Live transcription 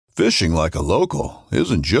Fishing like a local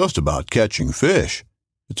isn't just about catching fish.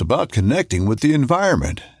 It's about connecting with the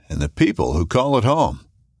environment and the people who call it home.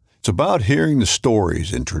 It's about hearing the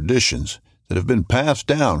stories and traditions that have been passed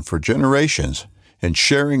down for generations and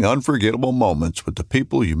sharing unforgettable moments with the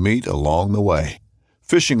people you meet along the way.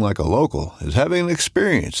 Fishing like a local is having an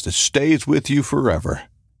experience that stays with you forever.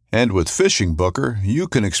 And with Fishing Booker, you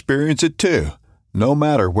can experience it too, no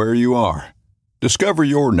matter where you are. Discover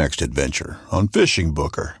your next adventure on Fishing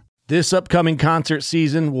Booker. This upcoming concert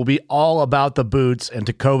season will be all about the boots, and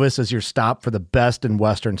Tecovas is your stop for the best in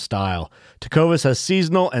Western style. Tecovas has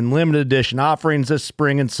seasonal and limited edition offerings this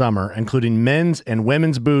spring and summer, including men's and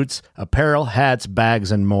women's boots, apparel, hats,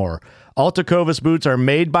 bags, and more. All Tecovas boots are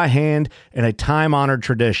made by hand in a time-honored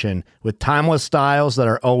tradition with timeless styles that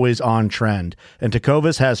are always on trend. And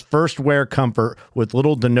Tecovas has first wear comfort with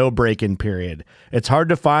little to no break-in period. It's hard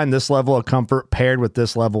to find this level of comfort paired with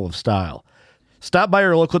this level of style. Stop by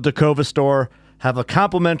your local Tecovas store, have a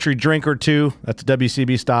complimentary drink or two, that's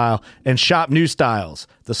WCB style, and shop new styles.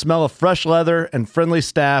 The smell of fresh leather and friendly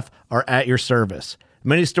staff are at your service.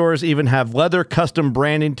 Many stores even have leather custom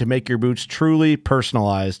branding to make your boots truly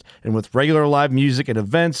personalized. And with regular live music and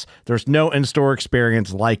events, there's no in-store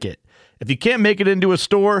experience like it. If you can't make it into a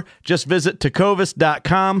store, just visit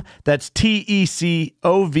tecovas.com. That's TECOVAS.com.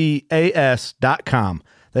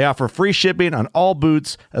 They offer free shipping on all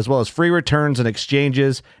boots, as well as free returns and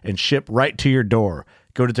exchanges, and ship right to your door.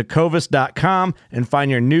 Go to tecovas.com and find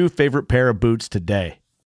your new favorite pair of boots today.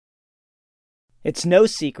 It's no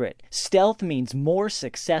secret, stealth means more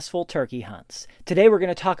successful turkey hunts. Today we're going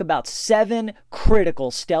to talk about 7 critical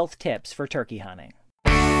stealth tips for turkey hunting.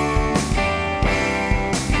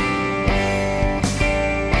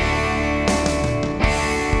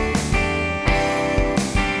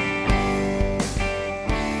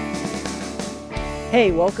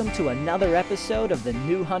 Hey, welcome to another episode of the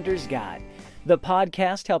New Hunter's Guide, the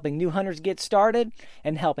podcast helping new hunters get started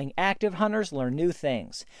and helping active hunters learn new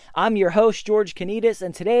things. I'm your host, George Kanitas,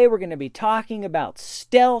 and today we're going to be talking about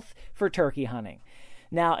stealth for turkey hunting.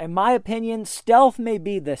 Now, in my opinion, stealth may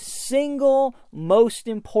be the single most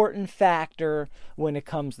important factor when it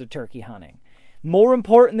comes to turkey hunting. More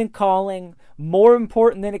important than calling, more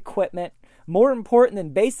important than equipment, more important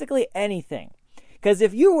than basically anything. Because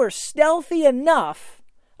if you were stealthy enough,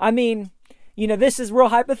 this is real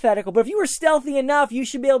hypothetical, but if you were stealthy enough, you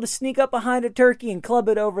should be able to sneak up behind a turkey and club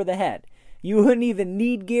it over the head. You wouldn't even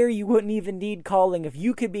need gear. You wouldn't even need calling. If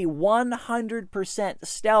you could be 100%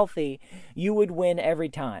 stealthy, you would win every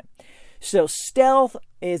time. So stealth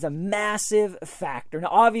is a massive factor. Now,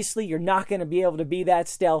 obviously, you're not going to be able to be that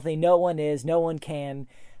stealthy. No one is. No one can.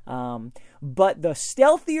 But the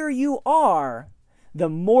stealthier you are, the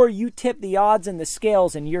more you tip the odds and the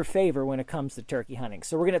scales in your favor when it comes to turkey hunting.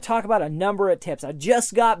 So we're going to talk about a number of tips. I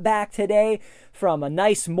just got back today from a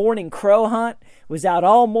nice morning crow hunt. Was out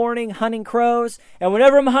all morning hunting crows. And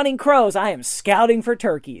whenever I'm hunting crows, I am scouting for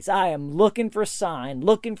turkeys. I am looking for sign,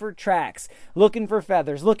 looking for tracks, looking for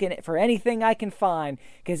feathers, looking for anything I can find.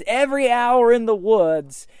 Because every hour in the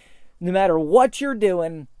woods, no matter what you're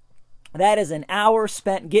doing, that is an hour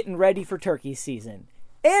spent getting ready for turkey season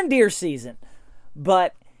and deer season.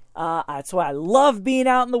 But that's why I love being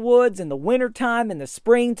out in the woods in the wintertime, in the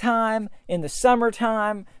springtime, in the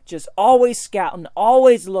summertime, just always scouting,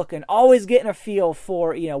 always looking, always getting a feel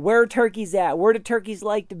for, where turkey's at, where do turkeys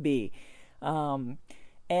like to be.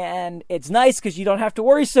 And it's nice because you don't have to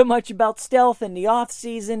worry so much about stealth in the off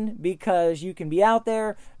season because you can be out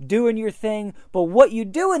there doing your thing. But what you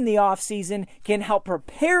do in the off season can help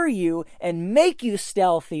prepare you and make you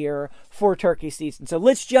stealthier for turkey season. So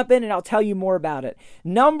let's jump in and I'll tell you more about it.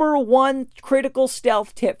 Number 1 critical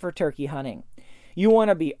stealth tip for turkey hunting. You want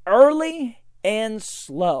to be early and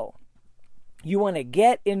slow. You want to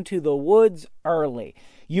get into the woods early.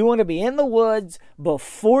 You want to be in the woods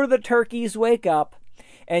before the turkeys wake up.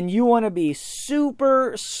 And you want to be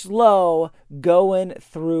super slow going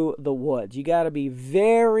through the woods. You got to be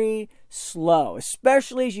very slow,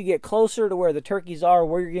 especially as you get closer to where the turkeys are,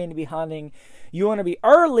 where you're going to be hunting. You want to be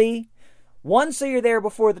early, 1, so you're there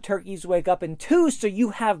before the turkeys wake up, and 2, so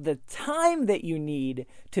you have the time that you need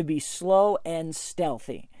to be slow and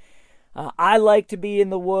stealthy. I like to be in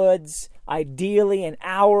the woods, ideally an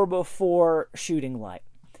hour before shooting light.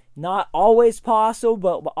 Not always possible,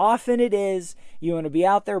 but often it is. You want to be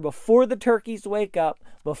out there before the turkeys wake up,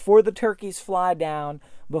 before the turkeys fly down,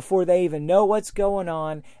 before they even know what's going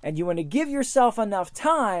on, and you want to give yourself enough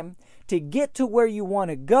time to get to where you want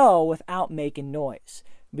to go without making noise.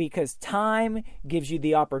 Because time gives you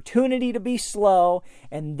the opportunity to be slow,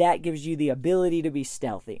 and that gives you the ability to be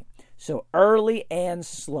stealthy. So early and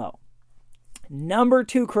slow. Number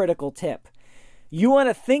 2 critical tip. You want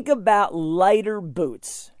to think about lighter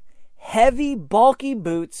boots. Heavy, bulky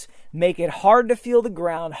boots make it hard to feel the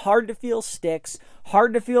ground, hard to feel sticks,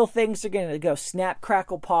 hard to feel things are going to go snap,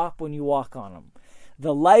 crackle, pop when you walk on them.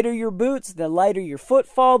 The lighter your boots, the lighter your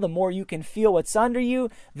footfall, the more you can feel what's under you,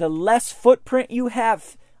 the less footprint you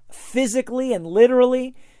have physically and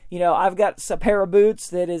literally. You know, I've got a pair of boots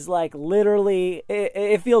that is like literally,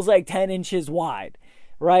 it feels like 10 inches wide,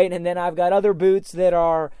 right? And then I've got other boots that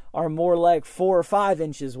are more like 4 or 5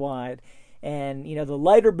 inches wide. And, you know, the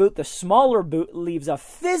lighter boot, the smaller boot leaves a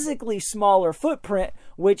physically smaller footprint,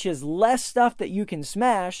 which is less stuff that you can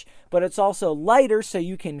smash, but it's also lighter so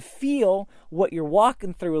you can feel what you're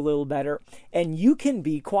walking through a little better and you can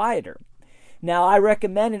be quieter. Now, I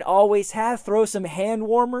recommend and always throw some hand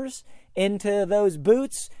warmers into those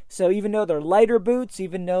boots. So even though they're lighter boots,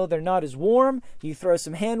 even though they're not as warm, you throw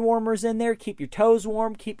some hand warmers in there, keep your toes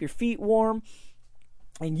warm, keep your feet warm.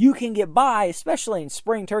 And you can get by, especially in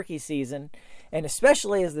spring turkey season, and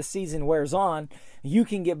especially as the season wears on, you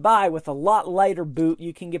can get by with a lot lighter boot.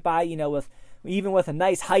 You can get by, you know, with a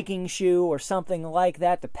nice hiking shoe or something like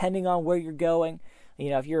that, depending on where you're going.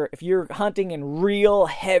 You know, if you're hunting in real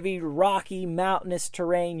heavy, rocky, mountainous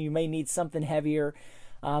terrain, you may need something heavier.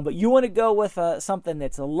 But you want to go with something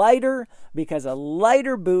that's lighter, because a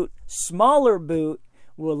lighter boot, smaller boot,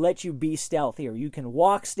 will let you be stealthier. You can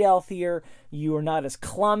walk stealthier. You are not as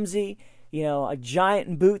clumsy. You know, a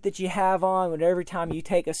giant boot that you have on, but every time you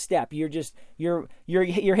take a step, you're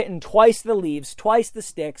hitting twice the leaves, twice the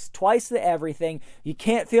sticks, twice the everything. You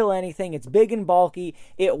can't feel anything. It's big and bulky.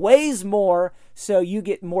 It weighs more, so you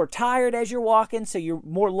get more tired as you're walking. So you're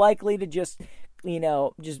more likely to just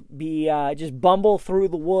bumble through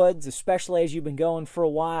the woods, especially as you've been going for a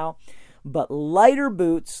while. But lighter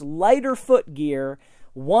boots, lighter foot gear.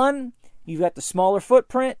 1, you've got the smaller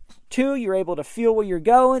footprint. 2, you're able to feel where you're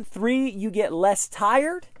going. 3, you get less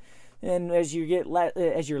tired. And as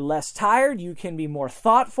you're less tired, you can be more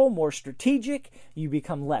thoughtful, more strategic. You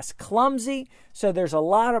become less clumsy. So there's a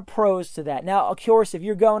lot of pros to that. Now, of course, if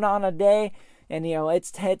you're going on a day and, you know,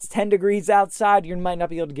 it's 10 degrees outside, you might not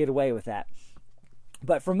be able to get away with that.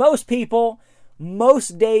 But for most people,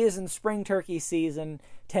 most days in spring turkey season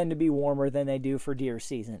tend to be warmer than they do for deer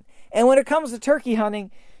season. And when it comes to turkey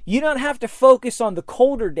hunting, you don't have to focus on the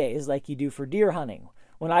colder days like you do for deer hunting.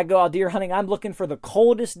 When I go out deer hunting, I'm looking for the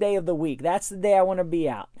coldest day of the week. That's the day I want to be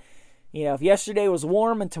out. You know, if yesterday was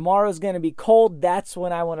warm and tomorrow's going to be cold, that's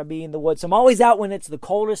when I want to be in the woods. So I'm always out when it's the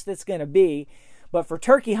coldest it's going to be. But for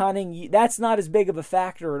turkey hunting, that's not as big of a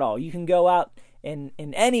factor at all. You can go out in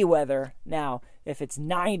any weather. Now, if it's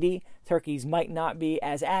 90, turkeys might not be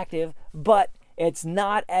as active, but it's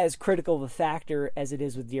not as critical of a factor as it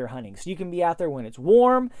is with deer hunting. So you can be out there when it's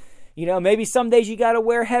warm. You know, maybe some days you got to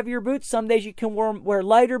wear heavier boots. Some days you can wear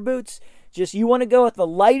lighter boots. Just you want to go with the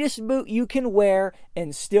lightest boot you can wear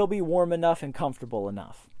and still be warm enough and comfortable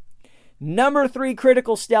enough. Number 3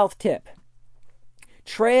 critical stealth tip.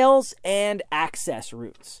 Trails and access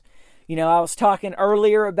routes. You know, I was talking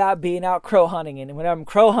earlier about being out crow hunting, and when I'm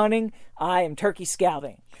crow hunting, I am turkey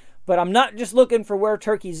scouting. But I'm not just looking for where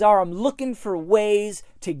turkeys are. I'm looking for ways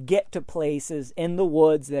to get to places in the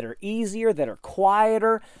woods that are easier, that are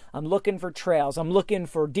quieter. I'm looking for trails. I'm looking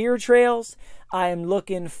for deer trails. I am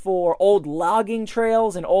looking for old logging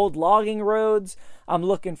trails and old logging roads. I'm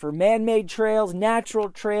looking for man-made trails, natural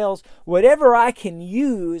trails, whatever I can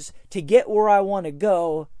use to get where I want to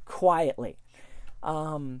go quietly.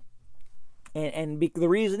 The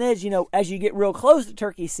reason is, you know, as you get real close to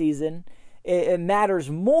turkey season, it matters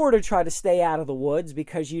more to try to stay out of the woods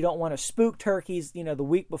because you don't want to spook turkeys, you know, the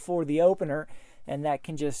week before the opener, and that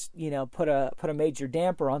can just, you know, put a major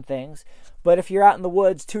damper on things. But if you're out in the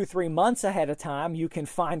woods 2-3 months ahead of time, you can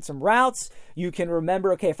find some routes. You can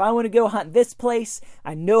remember, okay, if I want to go hunt this place,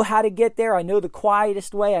 I know how to get there. I know the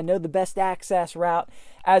quietest way. I know the best access route,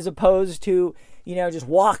 as opposed to, you know, just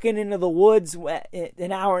walking into the woods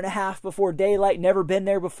an hour and a half before daylight, never been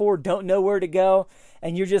there before, don't know where to go,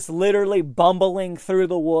 and you're just literally bumbling through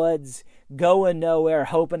the woods, going nowhere,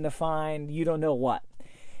 hoping to find you don't know what.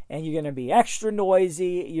 And you're going to be extra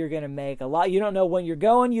noisy, you're going to make a lot, you don't know when you're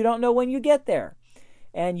going, you don't know when you get there,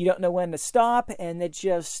 and you don't know when to stop, and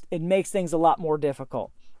it makes things a lot more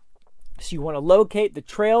difficult. So you want to locate the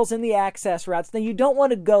trails and the access routes. Now, you don't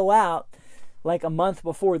want to go out like a month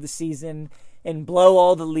before the season and blow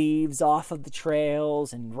all the leaves off of the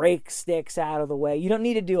trails and rake sticks out of the way. You don't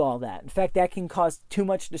need to do all that. In fact, that can cause too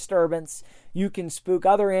much disturbance. You can spook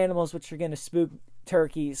other animals, which are going to spook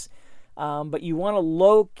turkeys. But you want to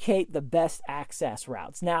locate the best access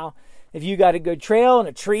routes. Now, if you got a good trail and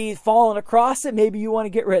a tree falling across it, maybe you want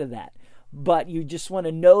to get rid of that. but you just want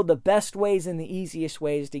to know the best ways and the easiest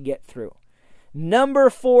ways to get through. Number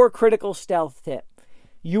 4 critical stealth tip.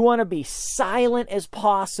 You want to be silent as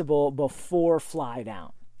possible before fly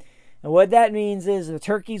down. And what that means is the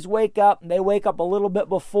turkeys wake up. They wake up a little bit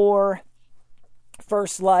before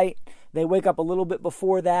first light. They wake up a little bit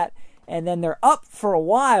before that. And then they're up for a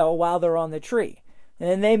while they're on the tree. And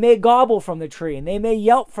then they may gobble from the tree. And they may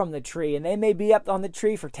yelp from the tree. And they may be up on the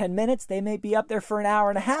tree for 10 minutes. They may be up there for an hour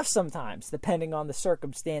and a half sometimes, depending on the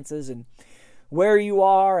circumstances and where you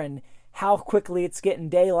are and how quickly it's getting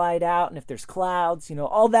daylight out. And if there's clouds,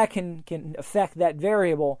 all that can affect that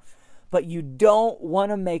variable. But you don't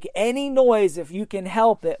want to make any noise if you can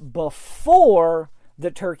help it before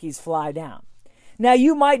the turkeys fly down. Now,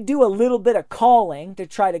 you might do a little bit of calling to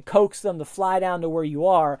try to coax them to fly down to where you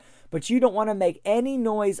are, but you don't want to make any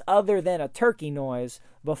noise other than a turkey noise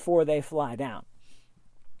before they fly down.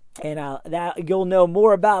 And that you'll know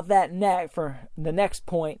more about that for the next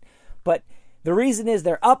point. But the reason is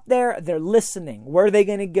they're up there, they're listening. Where are they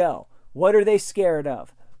going to go? What are they scared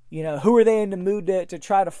of? Who are they in the mood to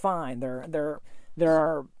try to find?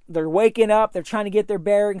 They're waking up. They're trying to get their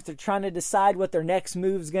bearings. They're trying to decide what their next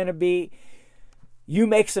move's going to be. You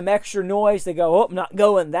make some extra noise. They go, I'm not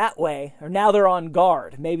going that way. Or now they're on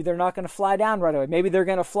guard. Maybe they're not going to fly down right away. Maybe they're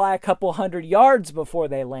going to fly a couple hundred yards before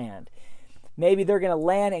they land. Maybe they're going to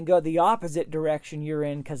land and go the opposite direction you're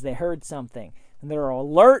in because they heard something. And they're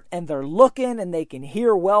alert and they're looking and they can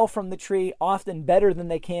hear well from the tree, often better than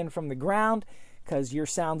they can from the ground, because your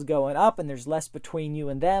sound's going up and there's less between you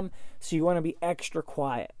and them, so you want to be extra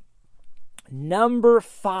quiet. Number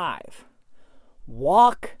 5,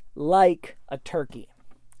 walk like a turkey.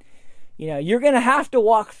 You're going to have to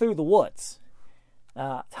walk through the woods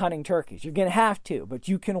hunting turkeys. You're going to have to, but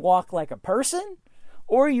you can walk like a person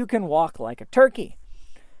or you can walk like a turkey.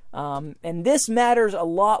 And this matters a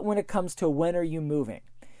lot when it comes to when are you moving.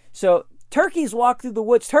 So turkeys walk through the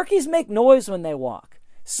woods. Turkeys make noise when they walk.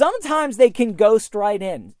 Sometimes they can ghost right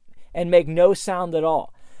in and make no sound at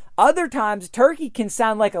all. Other times, turkey can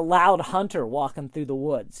sound like a loud hunter walking through the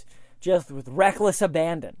woods, just with reckless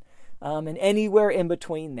abandon, and anywhere in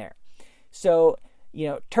between there. So,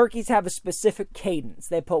 turkeys have a specific cadence.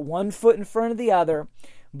 They put one foot in front of the other,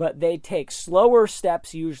 but they take slower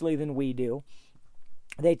steps usually than we do.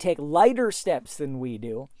 They take lighter steps than we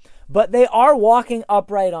do, but they are walking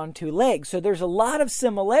upright on 2 legs. So there's a lot of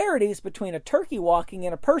similarities between a turkey walking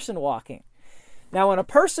and a person walking. Now, when a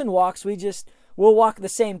person walks, we'll walk the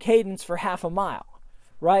same cadence for half a mile,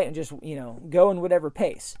 right? And just, go in whatever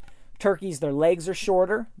pace. Turkeys, their legs are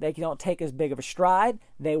shorter. They don't take as big of a stride.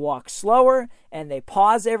 They walk slower and they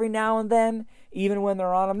pause every now and then, even when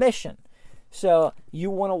they're on a mission. So you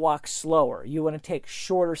want to walk slower. You want to take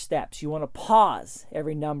shorter steps. You want to pause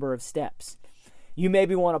every number of steps. You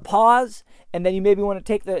maybe want to pause, and then you maybe want to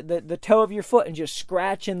take the toe of your foot and just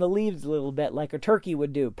scratch in the leaves a little bit like a turkey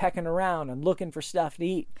would do, pecking around and looking for stuff to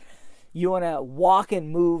eat. You want to walk and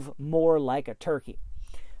move more like a turkey.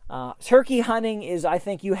 Turkey hunting is, I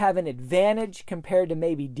think you have an advantage compared to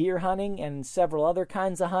maybe deer hunting and several other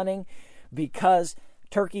kinds of hunting, because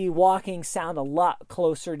turkey walking sound a lot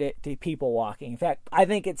closer to people walking. In fact, I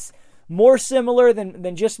think it's more similar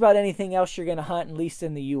than just about anything else you're going to hunt, at least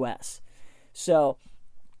in the U.S. So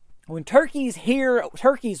when turkeys hear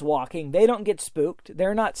turkeys walking, they don't get spooked.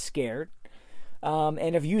 They're not scared.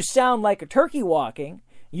 And if you sound like a turkey walking,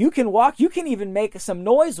 you can walk. You can even make some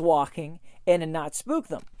noise walking and not spook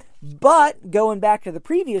them. But going back to the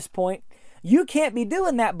previous point, you can't be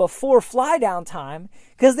doing that before fly down time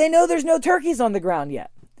because they know there's no turkeys on the ground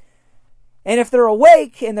yet. And if they're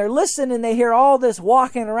awake and they're listening and they hear all this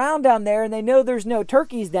walking around down there and they know there's no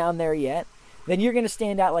turkeys down there yet, then you're going to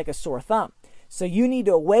stand out like a sore thumb. So you need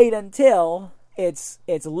to wait until it's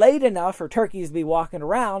late enough for turkeys to be walking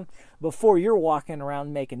around before you're walking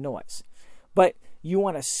around making noise. But you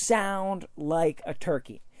want to sound like a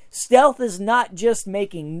turkey. Stealth is not just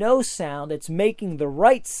making no sound, it's making the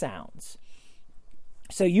right sounds.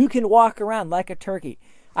 So you can walk around like a turkey.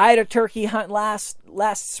 I had a turkey hunt last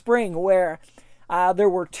spring where there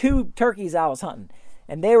were 2 turkeys I was hunting.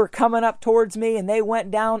 And they were coming up towards me and they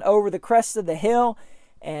went down over the crest of the hill.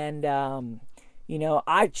 And,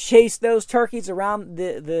 I chased those turkeys around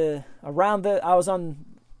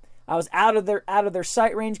I was out of their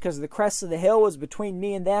sight range because the crest of the hill was between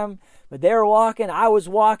me and them. But they were walking. I was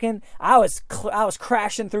walking. I was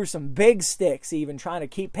crashing through some big sticks, even trying to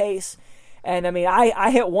keep pace. And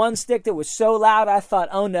I hit one stick that was so loud. I thought,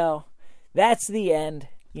 oh no, that's the end.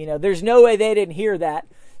 There's no way they didn't hear that.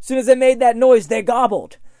 As soon as I made that noise, they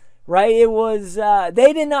gobbled. Right? It was.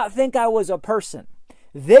 They did not think I was a person.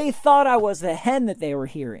 They thought I was the hen that they were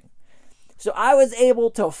hearing. So I was able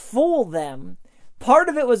to fool them. Part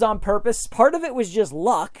of it was on purpose. Part of it was just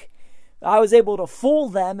luck. I was able to fool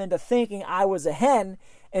them into thinking I was a hen.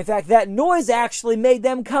 In fact, that noise actually made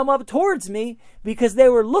them come up towards me because they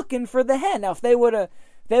were looking for the hen. Now, if they would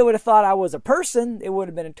have thought I was a person, it would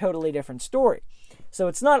have been a totally different story. So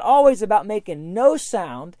it's not always about making no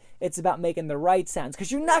sound. It's about making the right sounds,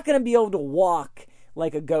 because you're not going to be able to walk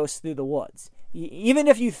like a ghost through the woods. Even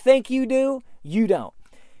if you think you do, you don't.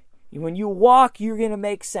 When you walk, you're going to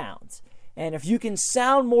make sounds. And if you can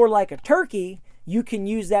sound more like a turkey, you can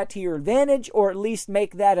use that to your advantage, or at least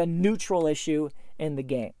make that a neutral issue in the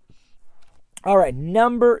game. All right,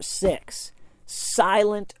 number 6,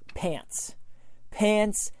 silent pants.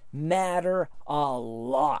 Pants matter a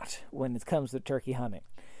lot when it comes to turkey hunting.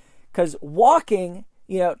 Because walking,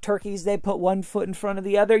 turkeys, they put one foot in front of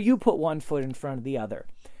the other. You put one foot in front of the other.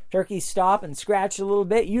 Turkeys stop and scratch a little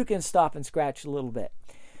bit. You can stop and scratch a little bit.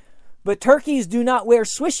 But turkeys do not wear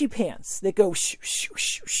swishy pants that go shoo, shoo,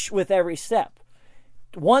 shoo, shoo with every step.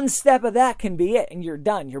 One step of that can be it, and you're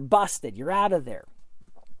done. You're busted. You're out of there.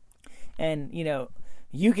 And,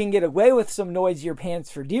 you can get away with some noisier pants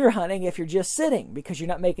for deer hunting if you're just sitting, because you're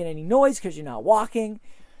not making any noise, because you're not walking.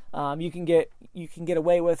 You can get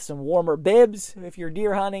away with some warmer bibs if you're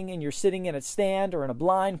deer hunting and you're sitting in a stand or in a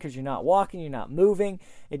blind, because you're not walking, you're not moving.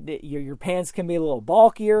 Your pants can be a little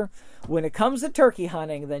bulkier. When it comes to turkey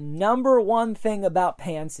hunting, the number one thing about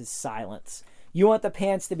pants is silence. You want the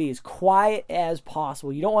pants to be as quiet as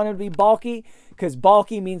possible. You don't want them to be bulky, because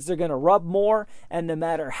bulky means they're going to rub more, and no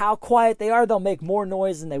matter how quiet they are, they'll make more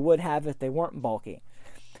noise than they would have if they weren't bulky.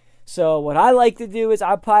 So what I like to do is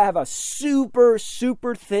I probably have a super,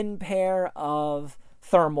 super thin pair of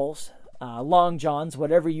thermals, long johns,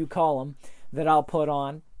 whatever you call them, that I'll put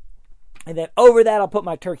on. And then over that, I'll put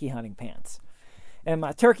my turkey hunting pants. And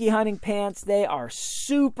my turkey hunting pants, they are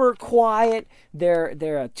super quiet. They're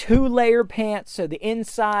a 2-layer pants, so the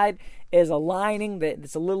inside is a lining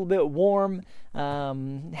that's a little bit warm,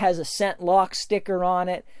 has a scent lock sticker on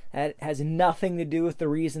it. That has nothing to do with the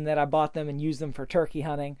reason that I bought them and used them for turkey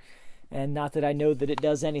hunting. And not that I know that it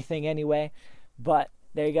does anything anyway. But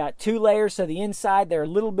they got 2 layers, so the inside, they're a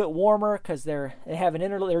little bit warmer because they have an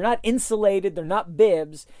inner. They're not insulated. They're not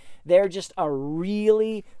bibs. They're just a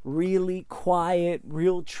really, really quiet,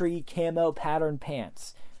 real tree camo pattern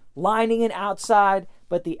pants. Lining and outside,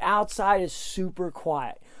 but the outside is super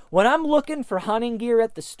quiet. When I'm looking for hunting gear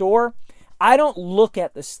at the store, I don't look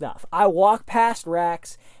at the stuff. I walk past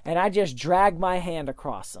racks and I just drag my hand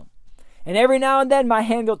across them. And every now and then my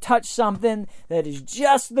hand will touch something that is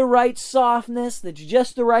just the right softness, that's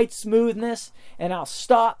just the right smoothness, and I'll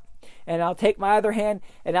stop. And I'll take my other hand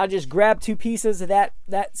and I'll just grab 2 pieces of that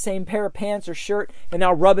same pair of pants or shirt, and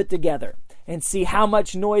I'll rub it together and see how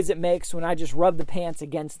much noise it makes when I just rub the pants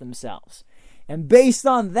against themselves. And based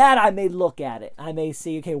on that, I may look at it. I may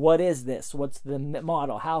see, okay, what is this? What's the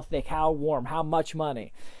model? How thick? How warm? How much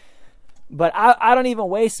money? But I don't even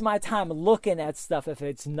waste my time looking at stuff if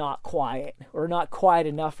it's not quiet or not quiet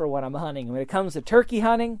enough for what I'm hunting. When it comes to turkey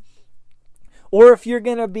hunting, or if you're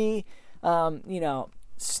going to be,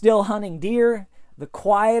 still hunting deer, the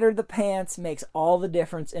quieter the pants makes all the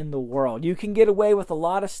difference in the world. You can get away with a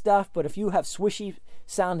lot of stuff, but if you have swishy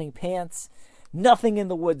sounding pants, nothing in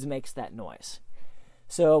the woods makes that noise.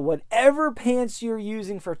 So whatever pants you're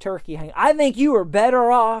using for turkey hunting, I think you are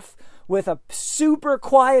better off with a super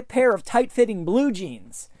quiet pair of tight-fitting blue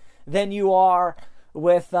jeans than you are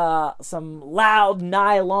with some loud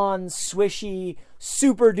nylon, swishy,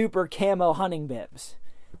 super-duper camo hunting bibs.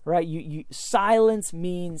 Right? Silence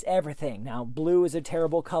means everything. Now, blue is a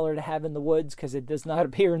terrible color to have in the woods because it does not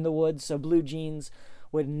appear in the woods, so blue jeans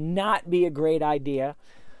would not be a great idea.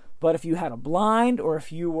 But if you had a blind or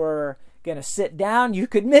if you were going to sit down, you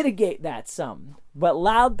could mitigate that some. But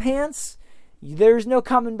loud pants, there's no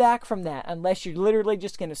coming back from that unless you're literally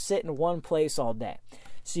just going to sit in one place all day.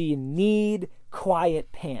 So you need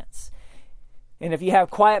quiet pants. And if you have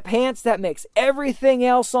quiet pants, that makes everything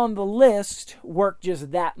else on the list work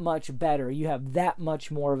just that much better. You have that much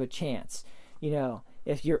more of a chance.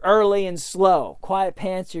 If you're early and slow, quiet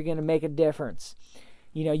pants, you're going to make a difference.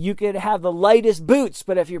 You could have the lightest boots,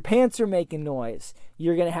 but if your pants are making noise,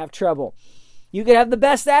 you're going to have trouble. You could have the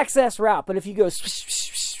best access route, but if you go swish, swish,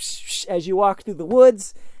 swish, swish, as you walk through the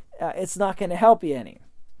woods, it's not going to help you any.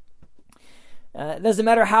 It doesn't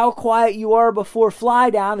matter how quiet you are before fly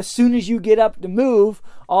down. As soon as you get up to move,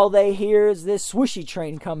 all they hear is this swishy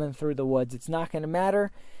train coming through the woods. It's not going to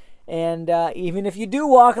matter. And even if you do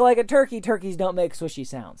walk like a turkey, turkeys don't make swishy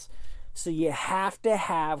sounds. So you have to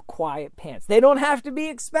have quiet pants. They don't have to be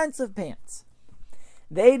expensive pants.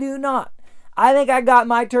 They do not. I think I got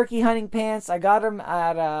my turkey hunting pants. I got them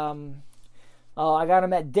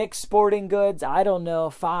at Dick's Sporting Goods. I don't know,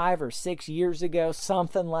 5 or 6 years ago,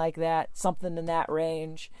 something like that, something in that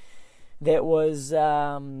range. That was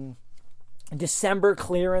December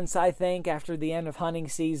clearance, I think, after the end of hunting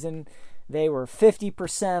season. They were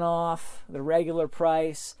 50% off the regular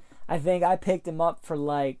price. I think I picked them up for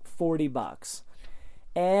like $40.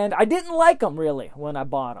 And I didn't like them really when I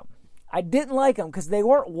bought them. I didn't like them because they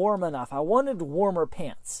weren't warm enough. I wanted warmer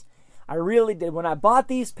pants. I really did. When I bought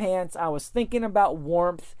these pants, I was thinking about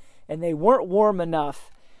warmth, and they weren't warm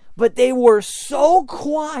enough. But they were so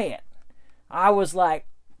quiet. I was like,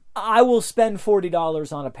 I will spend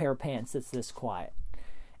 $40 on a pair of pants that's this quiet.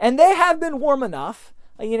 And they have been warm enough.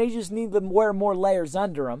 You just need to wear more layers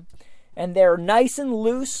under them. And they're nice and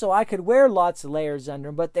loose, so I could wear lots of layers under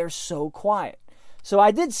them, but they're so quiet. So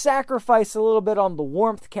I did sacrifice a little bit on the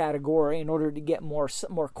warmth category in order to get more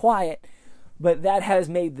quiet, but that has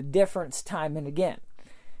made the difference time and again.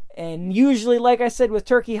 And usually, like I said, with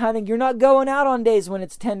turkey hunting, you're not going out on days when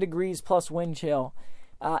it's 10 degrees plus wind chill.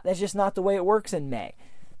 That's just not the way it works in May.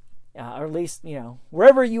 Or at least,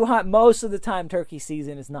 wherever you hunt, most of the time turkey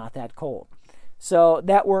season is not that cold. So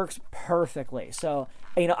that works perfectly. So,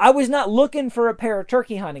 I was not looking for a pair of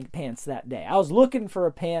turkey hunting pants that day. I was looking for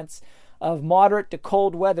a pants of moderate to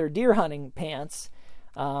cold weather deer hunting pants.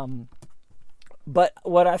 But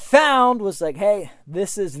what I found was like, hey,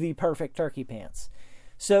 this is the perfect turkey pants.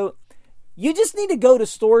 So you just need to go to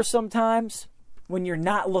stores sometimes when you're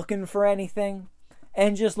not looking for anything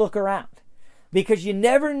and just look around. Because you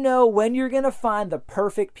never know when you're going to find the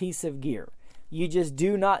perfect piece of gear. You just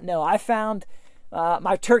do not know. I found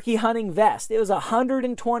my turkey hunting vest. It was a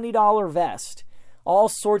 $120 vest. All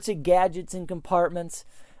sorts of gadgets and compartments.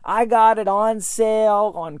 I got it on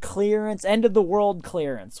sale, on clearance, end of the world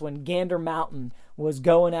clearance, when Gander Mountain was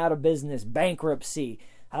going out of business, bankruptcy.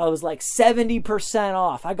 I was like 70%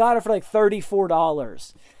 off. I got it for like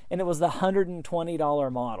 $34, and it was the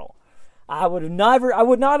 $120 model. I would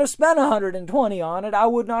not have spent $120 on it. I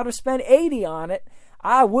would not have spent $80 on it.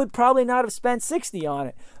 I would probably not have spent $60 on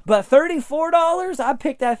it. But $34, I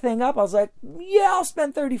picked that thing up. I was like, yeah, I'll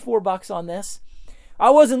spend $34 on this. I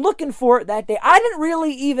wasn't looking for it that day. I didn't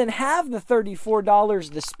really even have the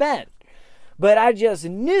 $34 to spend. But I just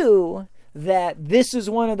knew that this is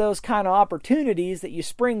one of those kind of opportunities that you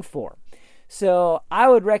spring for. So I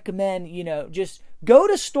would recommend, just go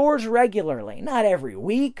to stores regularly. Not every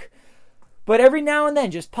week, but every now and then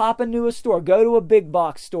just pop into a store. Go to a big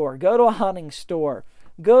box store. Go to a hunting store.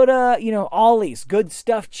 Go to, Ollie's. Good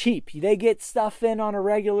stuff cheap. They get stuff in on a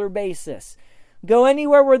regular basis. Go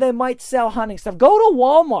anywhere where they might sell hunting stuff. Go to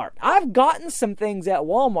Walmart. I've gotten some things at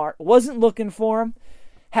Walmart. Wasn't looking for them.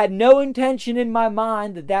 Had no intention in my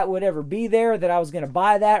mind that would ever be there, that I was going to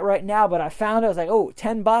buy that right now. But I found it. I was like, oh,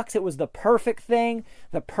 $10. It was the perfect thing.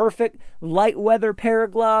 The perfect light weather pair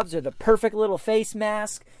of gloves, or the perfect little face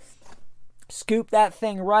mask. Scoop that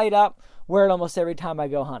thing right up. Wear it almost every time I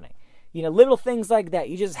go hunting. Little things like that.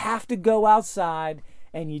 You just have to go outside,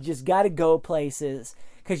 and you just got to go places.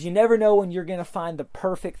 Because you never know when you're going to find the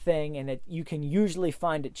perfect thing, and you can usually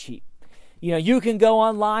find it cheap. You can go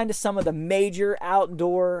online to some of the major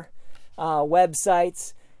outdoor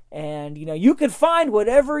websites, and, you could find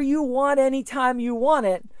whatever you want anytime you want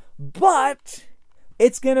it, but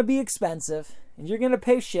it's going to be expensive, and you're going to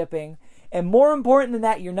pay shipping. And more important than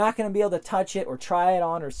that, you're not going to be able to touch it or try it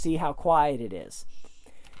on or see how quiet it is.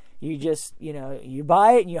 You just, you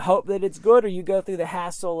buy it and you hope that it's good, or you go through the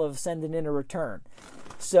hassle of sending in a return.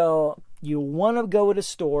 So you want to go to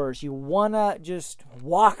stores. You want to just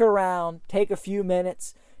walk around, take a few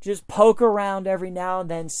minutes, just poke around every now and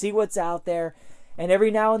then, see what's out there. And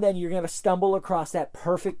every now and then you're going to stumble across that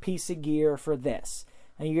perfect piece of gear for this.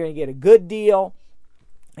 And you're going to get a good deal,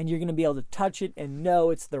 and you're going to be able to touch it and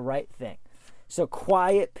know it's the right thing. So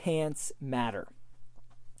quiet pants matter.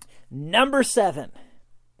 Number 7,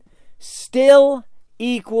 still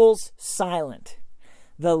equals silent.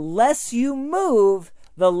 The less you move,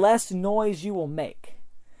 the less noise you will make.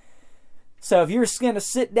 So if you're going to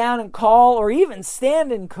sit down and call, or even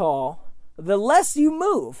stand and call, the less you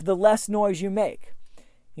move, the less noise you make.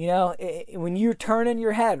 When you're turning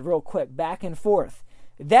your head real quick back and forth,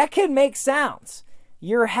 that can make sounds.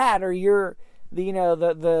 Your hat, or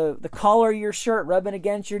the collar of your shirt rubbing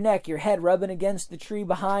against your neck, your head rubbing against the tree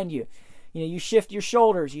behind you. You shift your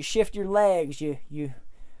shoulders, you shift your legs, you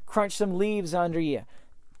crunch some leaves under you.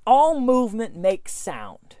 All movement makes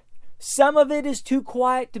sound. Some of it is too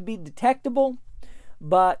quiet to be detectable,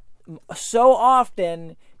 but so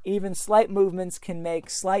often, even slight movements can make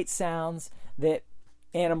slight sounds that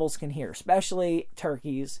animals can hear, especially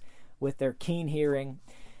turkeys. with their keen hearing.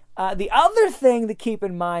 The other thing to keep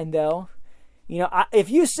in mind, though, if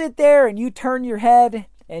you sit there and you turn your head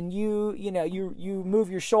and you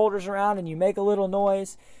move your shoulders around and you make a little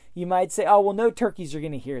noise, you might say, oh, well, no turkeys are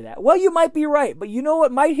going to hear that. Well, you might be right, but you know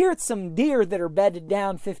what might hear? It's some deer that are bedded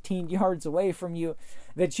down 15 yards away from you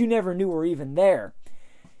that you never knew were even there.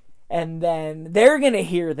 And then they're going to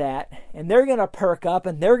hear that, and they're going to perk up,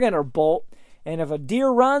 and they're going to bolt. And if a deer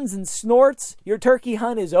runs and snorts, your turkey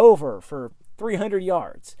hunt is over for 300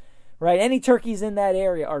 yards, right? Any turkeys in that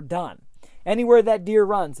area are done. Anywhere that deer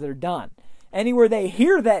runs, they're done. Anywhere they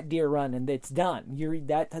hear that deer run and it's done,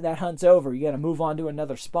 that hunt's over. You got to move on to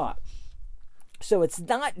another spot. So it's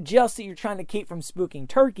not just that you're trying to keep from spooking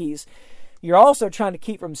turkeys. You're also trying to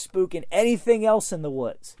keep from spooking anything else in the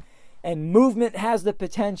woods. And movement has the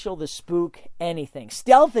potential to spook anything.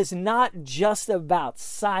 Stealth is not just about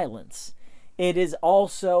silence. It is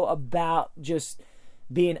also about just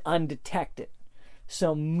being undetected.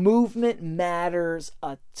 So movement matters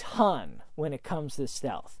a ton when it comes to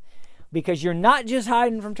stealth. Because you're not just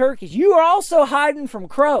hiding from turkeys. You are also hiding from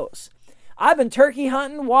crows. I've been turkey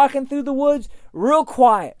hunting, walking through the woods, real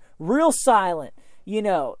quiet, real silent,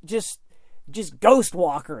 just ghost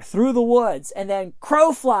walker through the woods. And then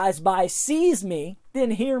crow flies by, sees me,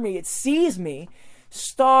 didn't hear me, it sees me,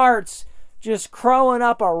 starts just crowing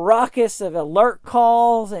up a ruckus of alert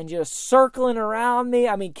calls and just circling around me.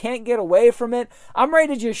 Can't get away from it. I'm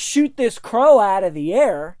ready to just shoot this crow out of the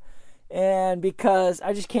air. And because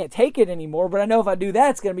I just can't take it anymore, but I know if I do that,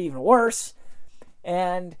 it's going to be even worse.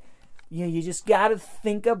 And you just got to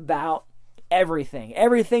think about everything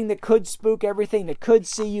that could spook, everything that could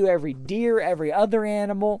see you, every deer, every other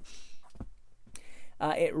animal.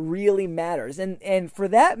 It really matters. And for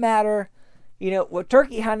that matter, with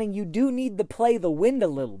turkey hunting, you do need to play the wind a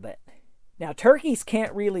little bit. Now, turkeys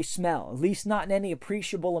can't really smell, at least not in any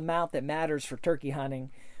appreciable amount that matters for turkey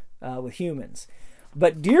hunting with humans.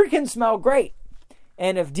 But deer can smell great.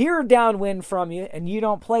 And if deer are downwind from you and you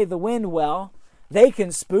don't play the wind well, they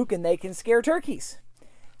can spook and they can scare turkeys.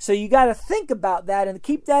 So you got to think about that and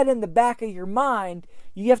keep that in the back of your mind.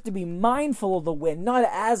 You have to be mindful of the wind, not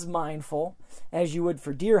as mindful as you would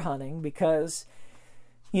for deer hunting, because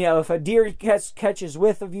if a deer catches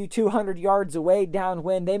whiff of you 200 yards away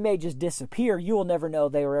downwind, they may just disappear. You will never know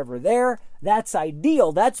they were ever there. That's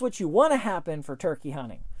ideal. That's what you want to happen for turkey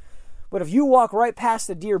hunting. But if you walk right past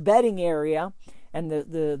the deer bedding area and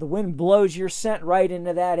the wind blows your scent right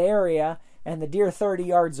into that area and the deer 30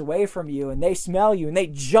 yards away from you and they smell you and they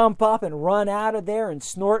jump up and run out of there and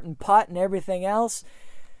snort and putt and everything else,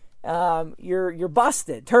 you're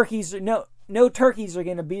busted. No turkeys are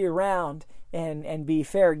going to be around and be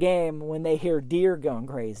fair game when they hear deer going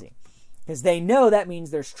crazy. Because they know that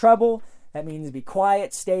means there's trouble. That means be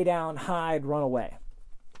quiet, stay down, hide, run away.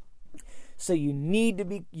 So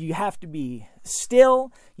you have to be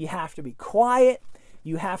still, you have to be quiet,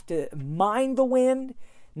 you have to mind the wind,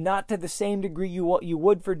 not to the same degree you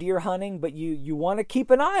would for deer hunting, but you want to keep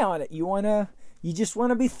an eye on it. You just want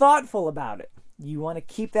to be thoughtful about it. You want to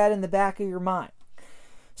keep that in the back of your mind.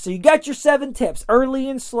 So you got your 7 tips: early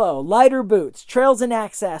and slow, lighter boots, trails and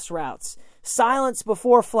access routes, silence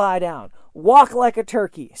before fly down, walk like a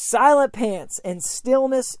turkey, silent pants, and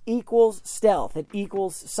stillness equals stealth. It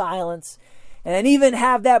equals silence. And then even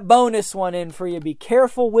have that bonus one in for you. Be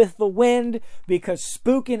careful with the wind, because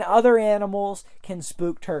spooking other animals can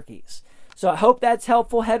spook turkeys. So I hope that's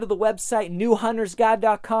helpful. Head to the website,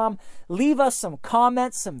 newhuntersguide.com. Leave us some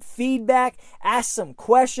comments, some feedback, ask some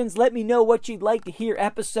questions. Let me know what you'd like to hear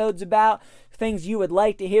episodes about, things you would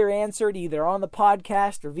like to hear answered either on the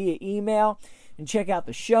podcast or via email. And check out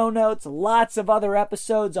the show notes. Lots of other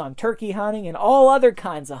episodes on turkey hunting and all other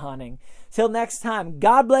kinds of hunting. Till next time,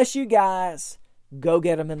 God bless you guys. Go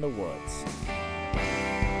get 'em in the woods.